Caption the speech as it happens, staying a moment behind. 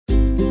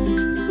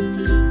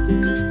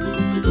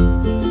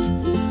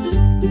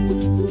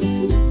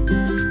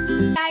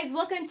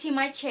welcome to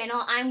my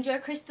channel. I'm Joy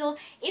Crystal.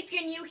 If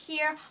you're new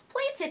here,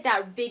 please hit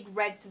that big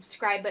red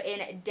subscribe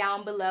button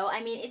down below.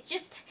 I mean,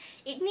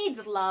 it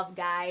needs love,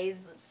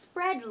 guys.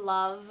 Spread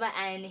love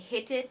and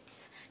hit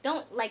it.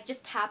 Don't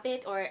just tap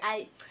it or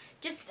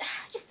just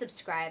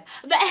subscribe.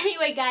 But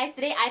anyway, guys,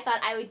 today I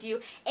thought I would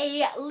do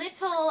a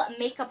little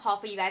makeup haul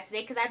for you guys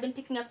today because I've been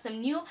picking up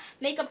some new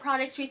makeup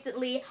products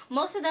recently.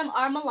 Most of them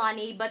are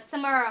Milani, but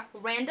some are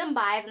random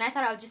buys, and I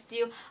thought I would just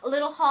do a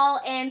little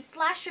haul and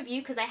slash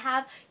review because I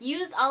have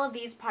used all of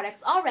these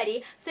products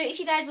already. So if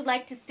you guys would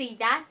like to see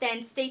that,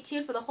 then stay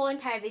tuned for the whole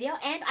entire video,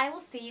 and I will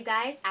see you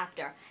guys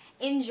after.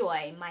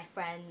 Enjoy, my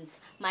friends,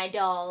 my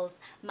dolls,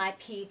 my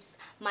peeps,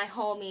 my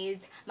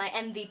homies, my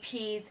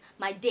MVPs,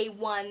 my day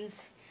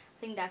ones.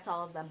 I think that's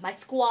all of them. My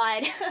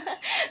squad.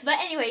 But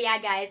anyway, yeah,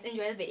 guys,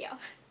 enjoy the video.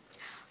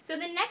 So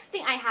the next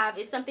thing I have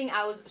is something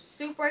I was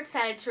super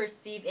excited to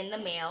receive in the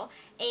mail,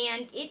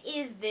 and it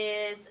is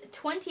this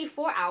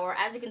 24-hour.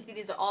 As you can see,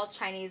 these are all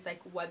Chinese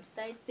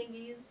website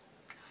thingies.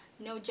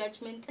 No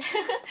judgment.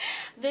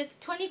 This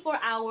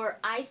 24-hour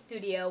eye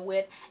studio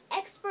with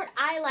expert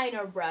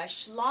eyeliner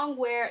brush, long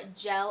wear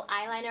gel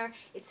eyeliner.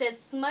 It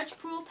says smudge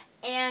proof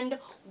and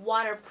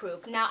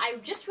waterproof. Now I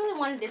just really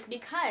wanted this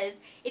because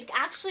it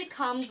actually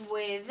comes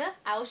with,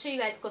 I will show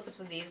you guys close-ups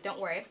of these, don't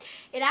worry.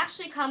 It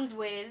actually comes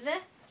with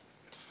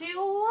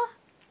two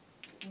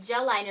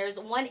gel liners.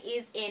 One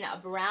is in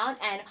brown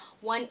and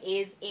one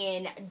is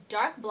in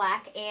dark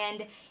black,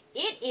 and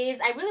it is,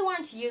 I really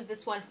wanted to use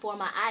this one for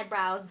my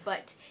eyebrows,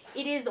 but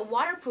it is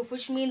waterproof,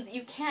 which means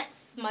you can't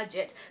smudge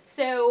it.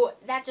 So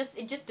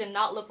it just did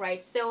not look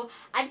right. So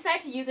I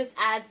decided to use this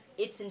as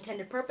its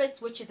intended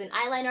purpose, which is an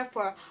eyeliner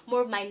for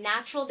more of my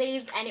natural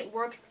days, and it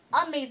works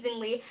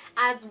amazingly,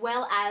 as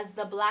well as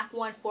the black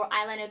one for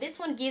eyeliner. This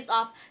one gives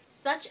off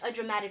such a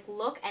dramatic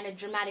look and a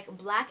dramatic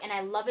black, and I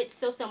love it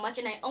so much,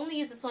 and I only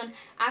use this one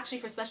actually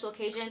for special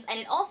occasions. And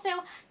it also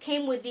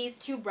came with these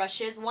two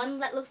brushes, one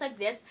that looks like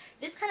this.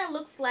 This kind of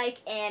looks like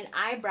an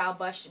eyebrow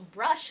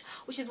brush,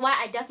 which is why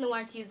I definitely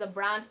wanted to use the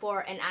brown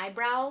for an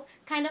eyebrow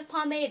kind of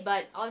pomade,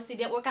 but obviously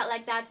didn't work out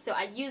like that, so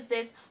I used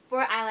this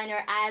for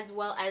eyeliner, as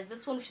well as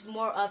this one, which is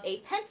more of a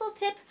pencil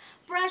tip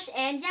brush.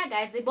 And yeah,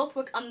 guys, they both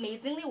work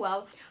amazingly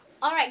well.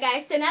 Alright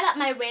guys, so now that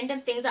my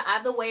random things are out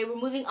of the way, we're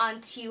moving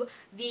on to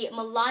the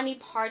Milani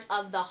part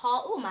of the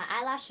haul. Oh, my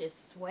eyelash is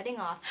sweating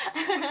off.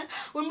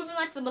 We're moving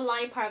on to the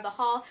Milani part of the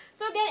haul.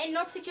 So again, in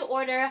no particular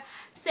order,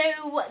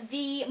 so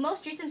the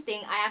most recent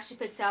thing I actually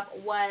picked up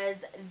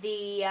was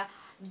the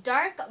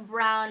dark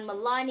brown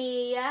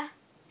Milani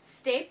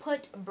Stay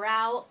Put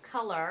Brow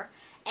Color.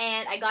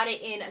 And I got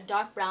it in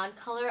dark brown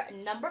color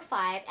number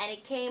 5, and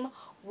it came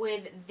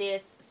with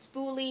this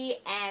spoolie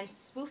and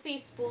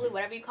spoolie,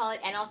 whatever you call it,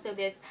 and also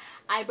this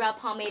eyebrow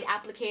pomade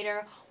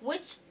applicator,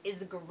 which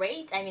is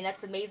great. I mean,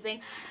 that's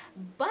amazing.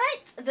 But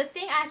the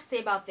thing I have to say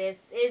about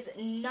this is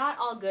not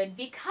all good,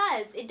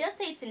 because it does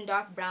say it's in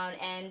dark brown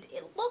and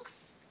it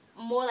looks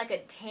more like a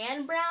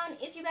tan brown.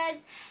 If you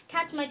guys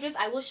catch my drift,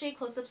 I will show you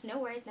close-ups, no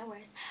worries, no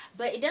worries.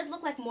 But it does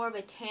look like more of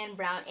a tan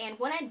brown, and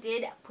when I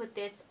did put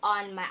this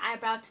on my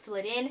eyebrow to fill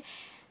it in,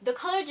 the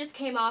color just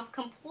came off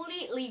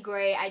completely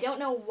gray. I don't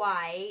know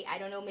why. I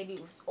don't know, maybe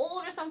it was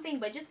old or something,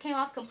 but it just came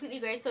off completely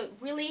gray, so it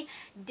really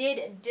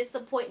did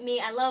disappoint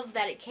me. I love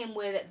that it came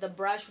with the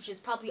brush, which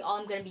is probably all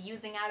I'm going to be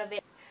using out of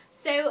it.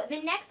 So the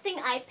next thing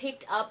I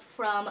picked up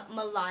from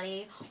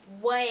Milani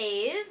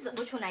was,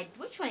 which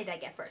one did I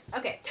get first?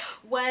 Okay,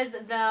 was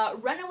the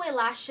Runaway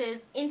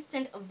Lashes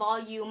Instant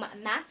Volume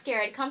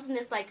Mascara. It comes in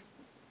this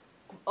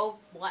oh,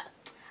 what?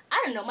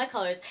 I don't know my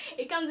colors.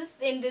 It comes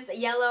in this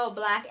yellow,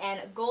 black,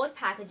 and gold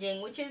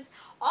packaging, which is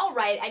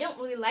alright. I don't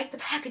really like the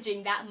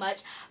packaging that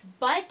much,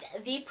 but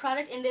the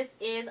product in this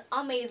is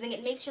amazing.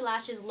 It makes your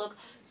lashes look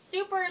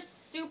super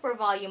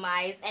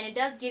volumized, and it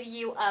does give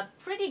you a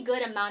pretty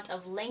good amount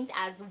of length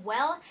as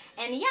well.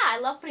 And yeah, I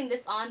love putting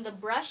this on. The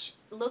brush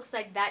looks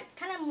like that. It's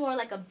kind of more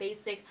like a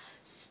basic,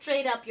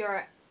 straight up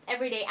your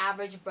everyday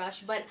average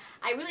brush, but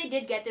I really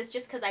did get this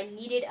just because I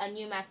needed a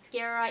new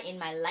mascara in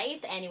my life,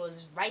 and it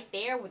was right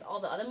there with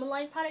all the other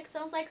Milani products, so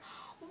I was like,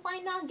 why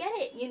not get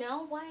it, you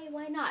know?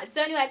 Why not?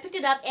 So anyway, I picked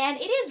it up, and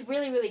it is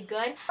really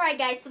good. Alright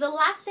guys, so the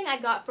last thing I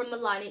got from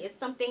Milani is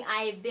something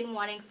I've been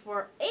wanting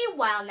for a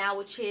while now,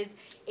 which is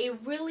a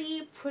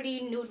really pretty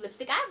nude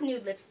lipstick. I have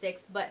nude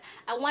lipsticks, but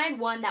I wanted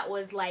one that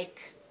was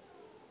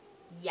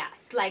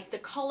yes, the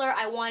color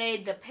I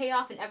wanted, the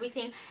payoff and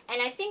everything, and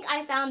I think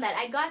I found that.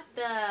 I got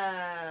the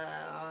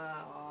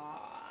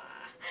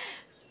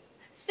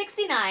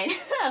 69.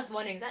 I was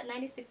wondering, is that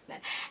 96?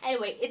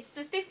 Anyway, it's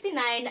the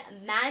 69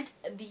 Matte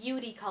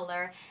Beauty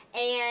color,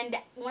 and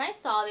when I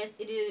saw this,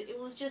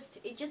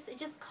 it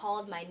just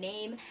called my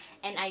name,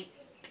 and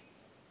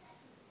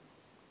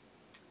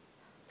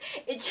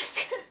it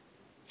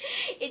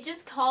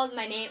just called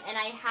my name, and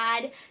I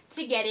had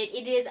to get it.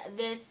 It is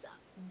this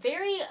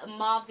very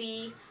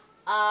mauvey,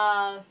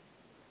 I'd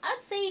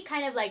say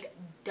kind of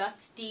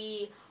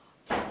dusty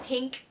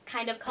pink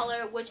kind of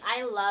color, which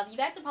I love. You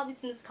guys have probably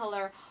seen this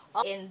color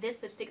in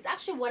this lipstick. It's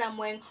actually what I'm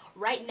wearing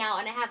right now,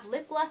 and I have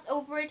lip gloss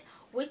over it,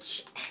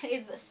 which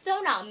is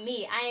so not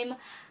me. I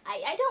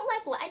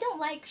don't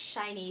like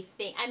shiny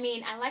thing. I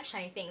mean, I like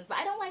shiny things, but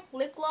I don't like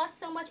lip gloss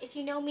so much, if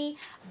you know me.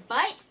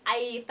 But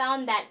I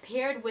found that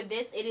paired with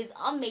this, it is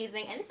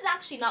amazing. And this is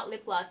actually not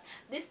lip gloss.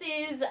 This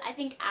is, I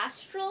think,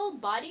 Astral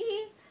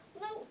Body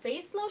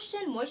face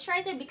lotion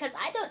moisturizer, because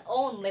I don't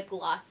own lip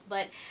gloss,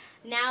 but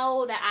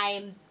now that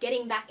I'm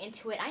getting back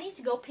into it, I need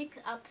to go pick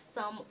up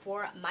some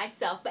for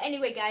myself. But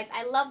anyway, guys,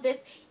 I love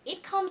this.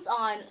 It comes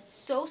on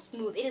so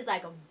smooth. It is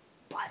like a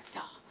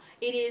butter.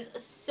 It is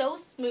so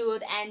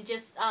smooth and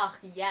just,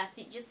 yes,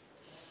 you just,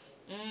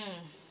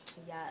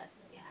 yes,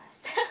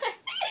 yes.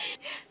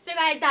 So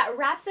guys, that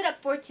wraps it up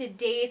for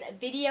today's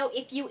video.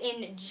 If you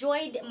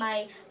enjoyed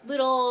my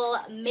little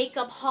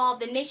makeup haul,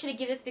 then make sure to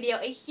give this video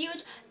a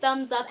huge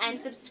thumbs up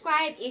and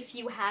subscribe if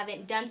you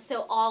haven't done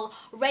so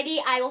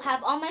already. I will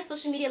have all my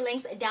social media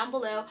links down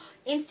below: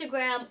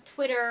 Instagram,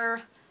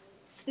 Twitter,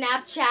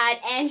 Snapchat,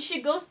 and you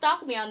should go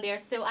stalk me on there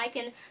so I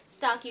can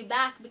stalk you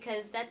back,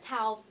 because that's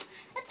how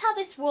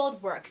this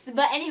world works.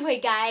 But anyway,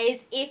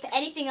 guys, if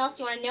anything else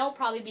you want to know,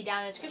 probably be down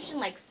in the description,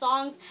 like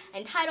songs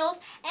and titles.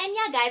 And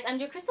yeah, guys, I'm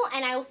Crystal,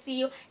 and I will see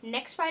you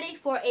next Friday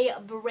for a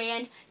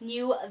brand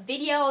new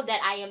video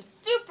that I am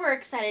super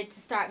excited to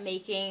start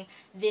making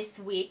this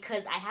week,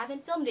 because I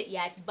haven't filmed it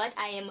yet, but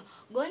I am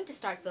going to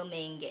start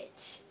filming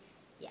it.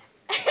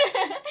 Yes.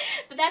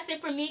 But that's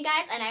it from me,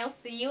 guys, and I will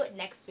see you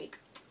next week.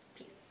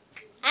 Peace.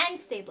 And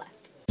stay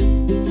blessed.